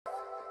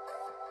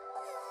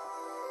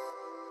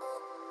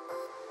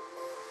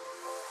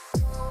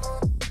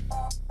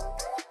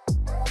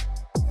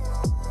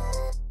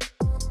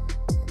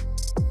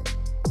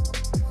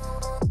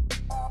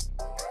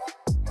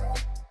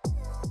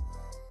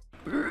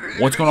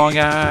What's going on,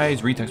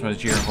 guys? Retext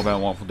message here. Hope you have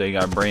a wonderful day.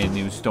 Got a brand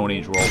new Stone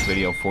Age World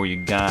video for you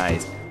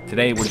guys.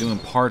 Today we're doing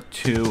part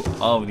 2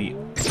 of the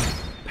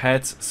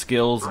Pets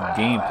Skills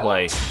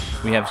gameplay.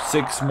 We have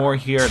 6 more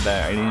here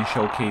that I didn't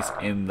showcase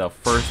in the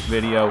first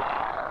video,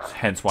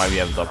 hence why we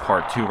have the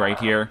part 2 right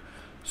here.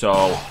 So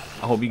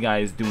I hope you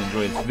guys do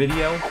enjoy this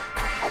video.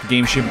 The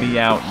game should be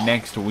out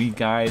next week,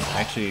 guys.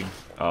 Actually,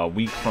 a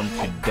week from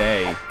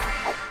today.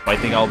 But I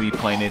think I'll be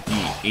playing it the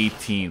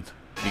 18th.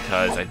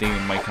 Because I think it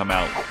might come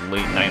out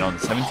late night on the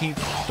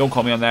 17th. Don't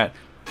call me on that.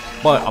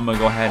 But I'm going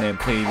to go ahead and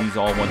play these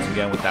all once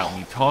again without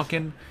me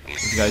talking.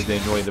 If you guys did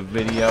enjoy the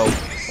video,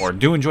 or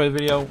do enjoy the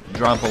video,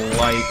 drop a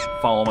like,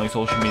 follow my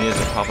social medias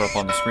and pop it up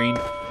on the screen.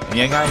 And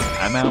yeah, guys,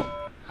 I'm out.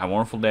 Have a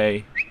wonderful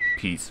day.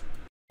 Peace.